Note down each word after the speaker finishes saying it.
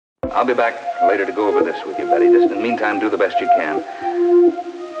I'll be back later to go over this with you, Betty. Just in the meantime, do the best you can.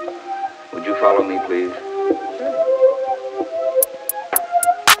 Would you follow me, please?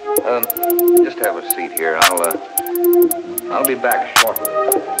 Just have a seat here. I'll be back shortly.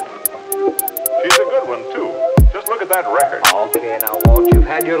 She's a good one, too. Just look at that record. Okay, now, Walt, you've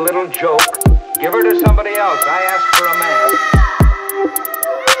had your little joke. Give her to somebody else. I asked for a man.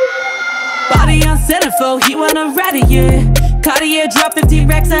 Body on Centerfold, he wanna ride it, yeah. Cartier dropped 15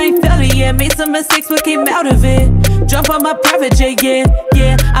 racks, I ain't felt it yet. Made some mistakes, what came out of it? Jump on my private jet, yeah,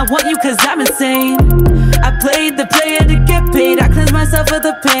 yeah. I want you cause I'm insane. I played the player to get paid. I cleansed myself of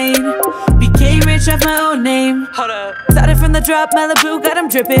the pain. Became rich off my own name. Hold up. Started from the drop, Malibu got him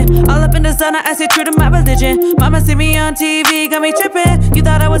dripping. All up in the sauna, I stay true to my religion. Mama see me on TV, got me tripping. You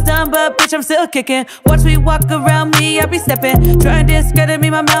thought I was done, but bitch, I'm still kicking. Watch me walk around me, I be stepping. Try and discredit me,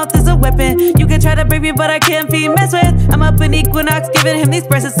 my mouth is a weapon. You can try to break me, but I can't be messed with. I'm up in Equinox, giving him these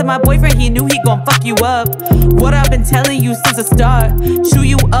presents to my boyfriend. He knew he gon' fuck you up. What I've been telling you since the start. Chew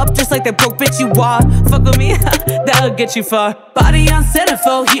you up just like that broke bitch you are. Fuck with me, that'll get you far. Body on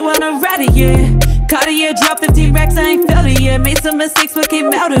Centerfold, he wanna ride it, yeah. Cartier dropped 15 racks, I ain't felt it yet. Made some mistakes, what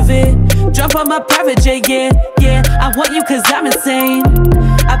came out of it? Jump on my private jet, yeah, yeah. I want you cause I'm insane.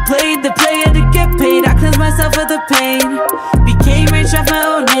 I played the player to get paid. I cleansed myself of the pain. Became rich off my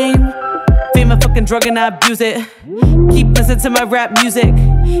own name. Fame a fucking drug and I abuse it. Keep listening to my rap music.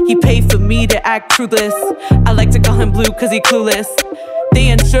 He paid for me to act clueless. I like to call him blue cause he clueless. They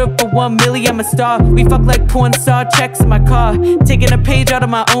insured for 1 million, I'm a star. We fuck like porn star checks in my car. Taking a page out of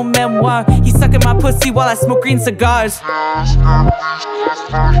my own memoir. He sucking my pussy while I smoke green cigars.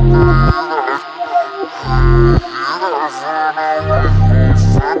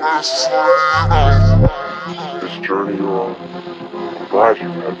 This journey you're on, I'm glad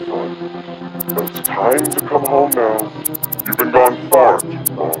you've had fun. But it's time to come home now. You've been gone far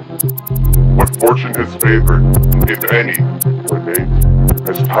too long. What fortune has favored, if any, when fate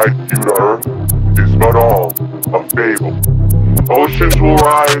has tied you to earth, is but all a fable. Oceans will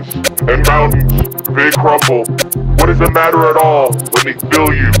rise, and mountains may crumble. What does it matter at all when they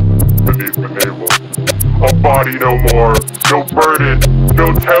fill you beneath the navel? A body no more, no burden,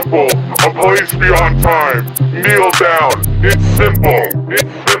 no temple, a place beyond time. Kneel down, it's simple,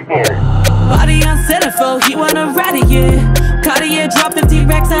 it's simple. Body on Centerfold, he wanna ride it, yeah. Cartier dropped 15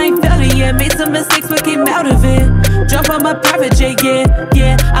 racks, I ain't felt it yet. Made some mistakes, what came out of it? Jump on my private jet, yeah,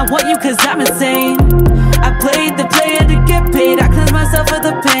 yeah. I want you cause I'm insane. I played the player to get paid. I cleansed myself of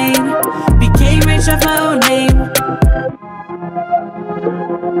the pain. Became rich off my own name.